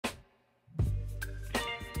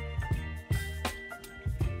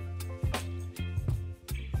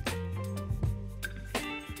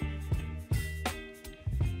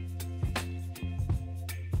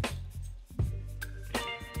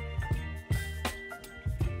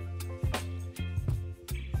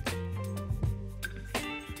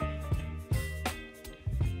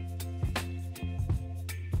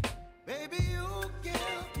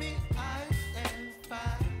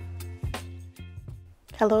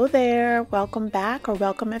Hello there, welcome back or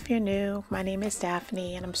welcome if you're new. My name is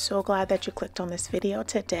Daphne and I'm so glad that you clicked on this video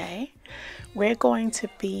today. We're going to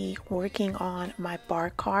be working on my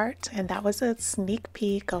bar cart, and that was a sneak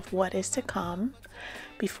peek of what is to come.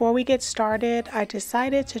 Before we get started, I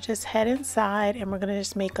decided to just head inside and we're going to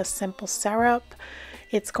just make a simple syrup.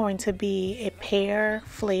 It's going to be a pear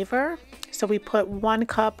flavor. So we put 1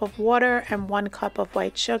 cup of water and 1 cup of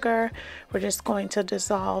white sugar. We're just going to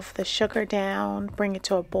dissolve the sugar down, bring it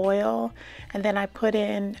to a boil, and then I put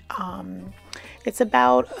in, it's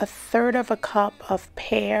about 1/3 of a cup of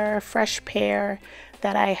pear, fresh pear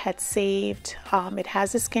that I had saved. It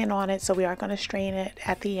has a skin on it, so we are going to strain it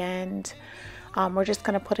at the end. We're just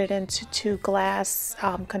going to put it into 2 glass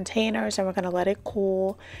containers and we're going to let it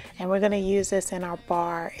cool, and we're going to use this in our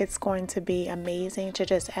bar. It's going to be amazing to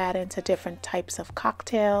just add into different types of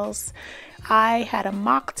cocktails. I had a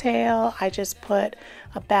mocktail. I just put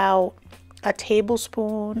about a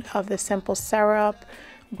tablespoon of the simple syrup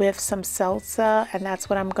with some salsa, and that's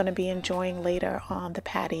what I'm going to be enjoying later on the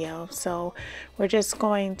patio. So we're just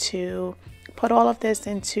going to put all of this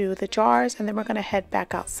into the jars and then we're going to head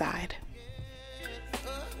back outside.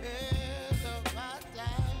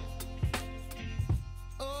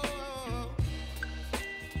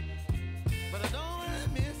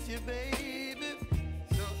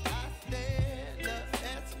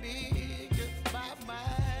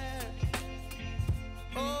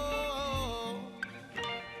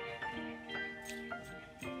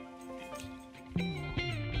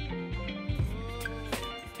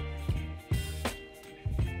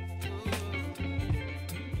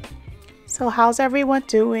 So how's everyone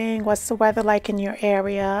doing? What's the weather like in your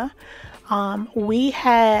area? We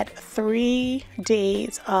had 3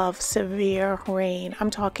 days of severe rain. I'm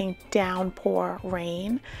talking downpour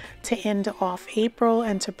rain to end off April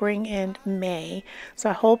and to bring in May. So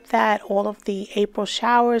I hope that all of the April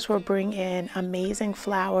showers will bring in amazing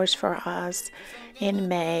flowers for us in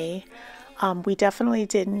May. We definitely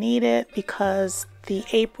didn't need it because the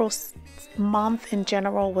April month in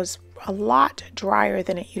general was a lot drier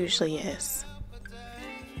than it usually is.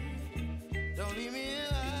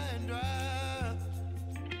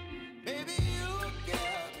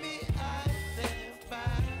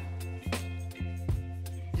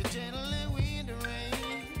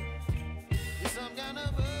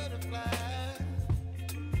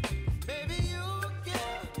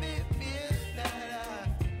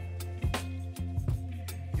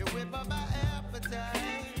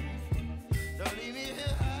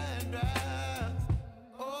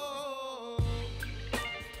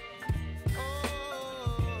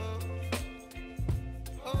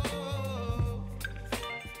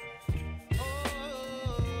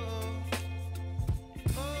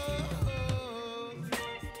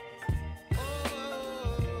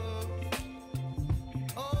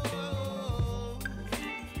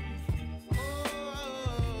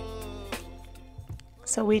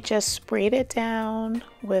 So we just sprayed it down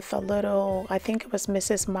with a little, I think it was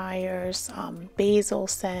Mrs. Meyer's basil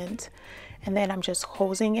scent, and then I'm just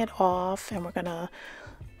hosing it off, and we're gonna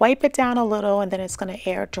wipe it down a little, and then it's gonna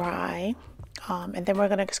air dry, and then we're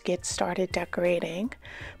gonna get started decorating.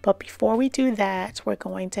 But before we do that, we're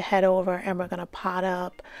going to head over and we're gonna pot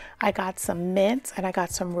up. I got some mint and I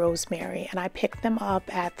got some rosemary, and I picked them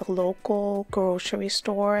up at the local grocery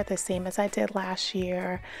store, the same as I did last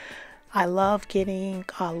year. I love getting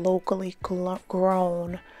locally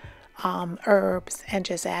grown herbs and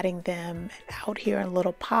just adding them out here in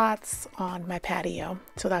little pots on my patio.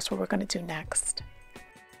 So that's what we're going to do next.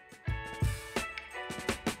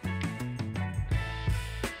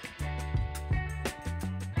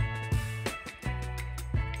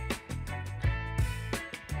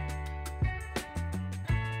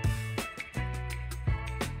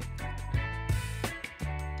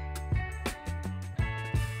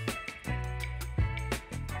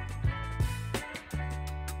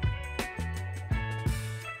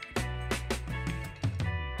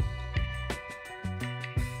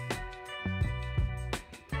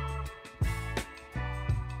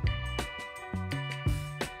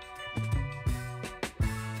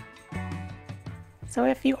 So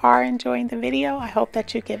if you are enjoying the video, I hope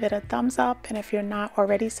that you give it a thumbs up. And if you're not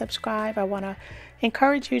already subscribed, I want to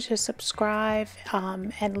encourage you to subscribe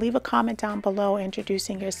and leave a comment down below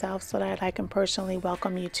introducing yourself so that I can personally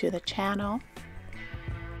welcome you to the channel.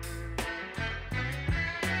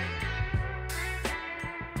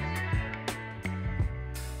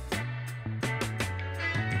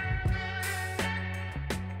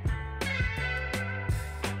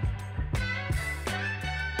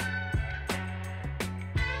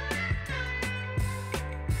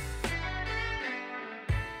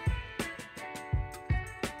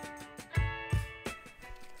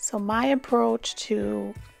 So my approach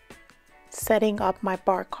to setting up my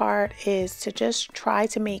bar cart is to just try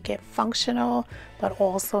to make it functional, but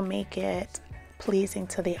also make it pleasing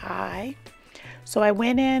to the eye. So I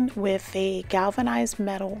went in with a galvanized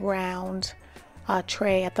metal round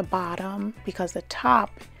tray at the bottom because the top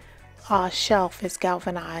shelf is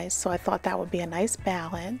galvanized, so I thought that would be a nice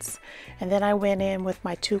balance. And then I went in with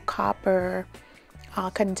my 2 copper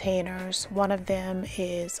containers. One of them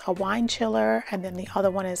is a wine chiller, and then the other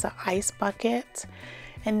one is an ice bucket.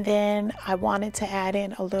 And then I wanted to add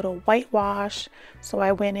in a little whitewash, so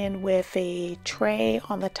I went in with a tray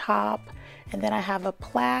on the top, and then I have a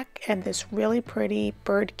plaque and this really pretty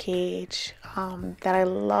bird cage that I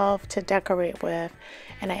love to decorate with,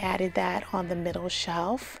 and I added that on the middle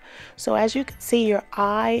shelf. So as you can see, your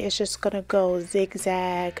eye is just gonna go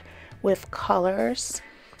zigzag with colors.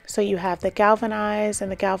 So you have the galvanized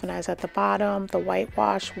and the galvanized at the bottom, the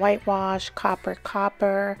whitewash,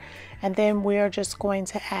 copper, and then we're just going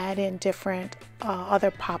to add in different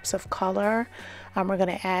other pops of color. We're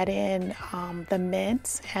going to add in the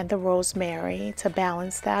mint and the rosemary to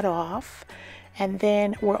balance that off. And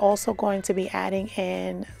then we're also going to be adding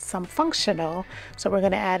in some functional. So we're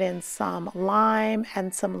going to add in some lime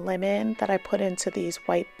and some lemon that I put into these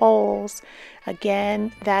white bowls.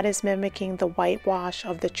 Again, that is mimicking the whitewash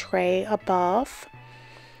of the tray above.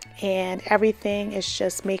 And everything is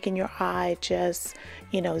just making your eye just,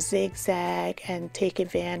 you know, zigzag and take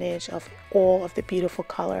advantage of all of the beautiful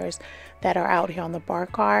colors that are out here on the bar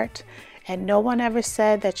cart. And no one ever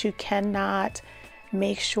said that you cannot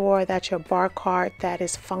make sure that your bar cart that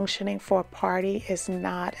is functioning for a party is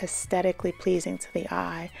not aesthetically pleasing to the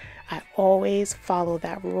eye. I always follow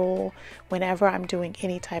that rule whenever I'm doing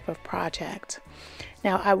any type of project.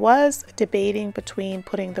 Now, I was debating between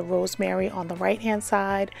putting the rosemary on the right hand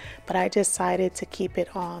side, but I decided to keep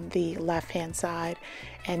it on the left hand side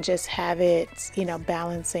and just have it, you know,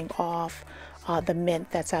 balancing off the mint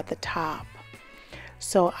that's at the top.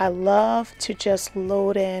 So I love to just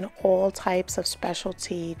load in all types of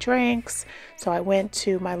specialty drinks. So I went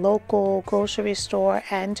to my local grocery store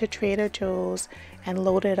and to Trader Joe's and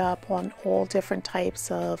loaded up on all different types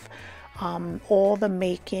of all the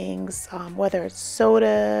makings, whether it's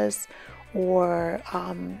sodas or,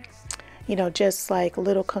 you know, just like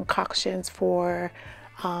little concoctions for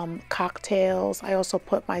cocktails. I also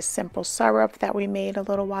put my simple syrup that we made a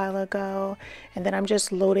little while ago, and then I'm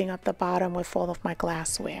just loading up the bottom with all of my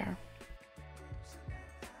glassware.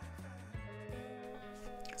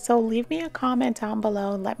 So leave me a comment down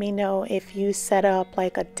below and let me know if you set up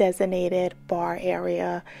like a designated bar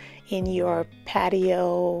area in your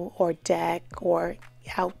patio or deck or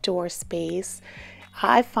outdoor space.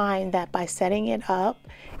 I find that by setting it up,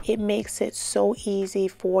 it makes it so easy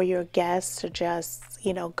for your guests to just,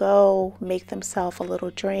 you know, go make themselves a little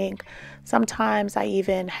drink. Sometimes I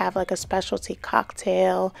even have like a specialty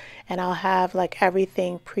cocktail and I'll have like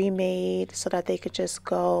everything pre-made so that they could just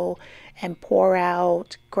go and pour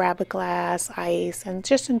out, grab a glass, ice, and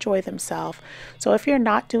just enjoy themselves. So if you're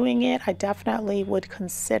not doing it, I definitely would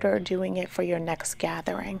consider doing it for your next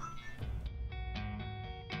gathering.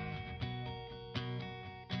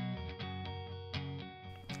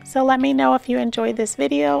 So let me know if you enjoyed this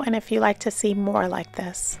video and if you like to see more like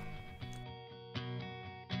this.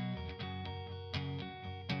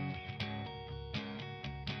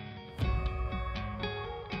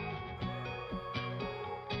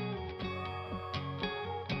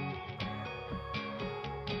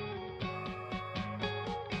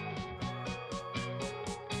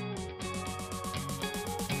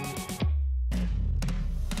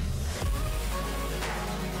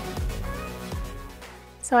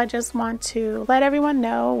 So I just want to let everyone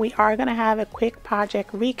know we are going to have a quick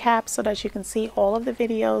project recap so that you can see all of the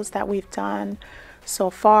videos that we've done so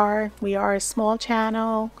far. We are a small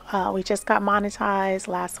channel. We just got monetized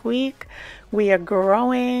last week. We are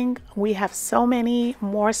growing. We have so many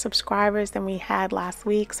more subscribers than we had last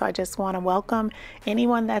week. So I just want to welcome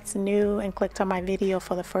anyone that's new and clicked on my video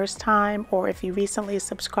for the first time, or if you recently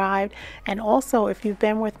subscribed. And also, if you've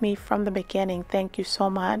been with me from the beginning, thank you so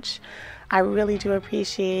much. I really do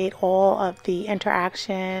appreciate all of the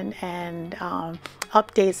interaction and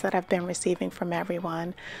updates that I've been receiving from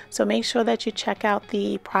everyone. So make sure that you check out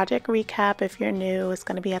the project recap if you're new. It's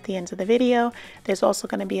going to be at the end of the video. There's also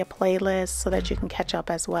going to be a playlist so that you can catch up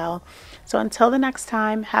as well. So until the next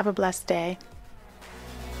time, have a blessed day.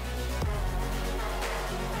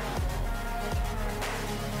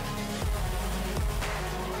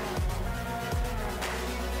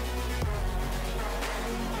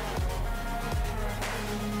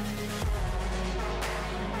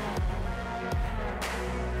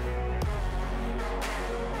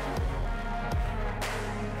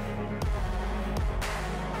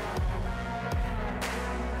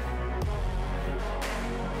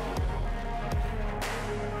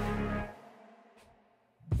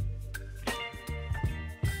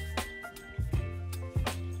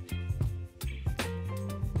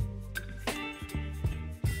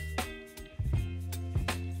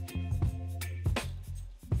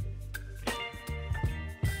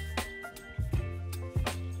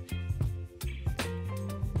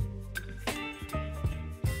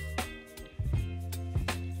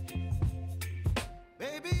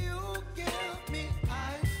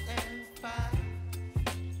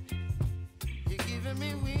 to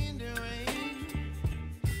me wind and rain.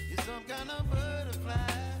 You're some kind of butterfly.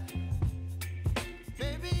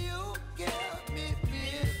 Baby, you give me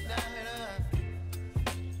midnight.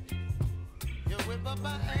 You whip up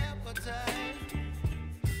my appetite.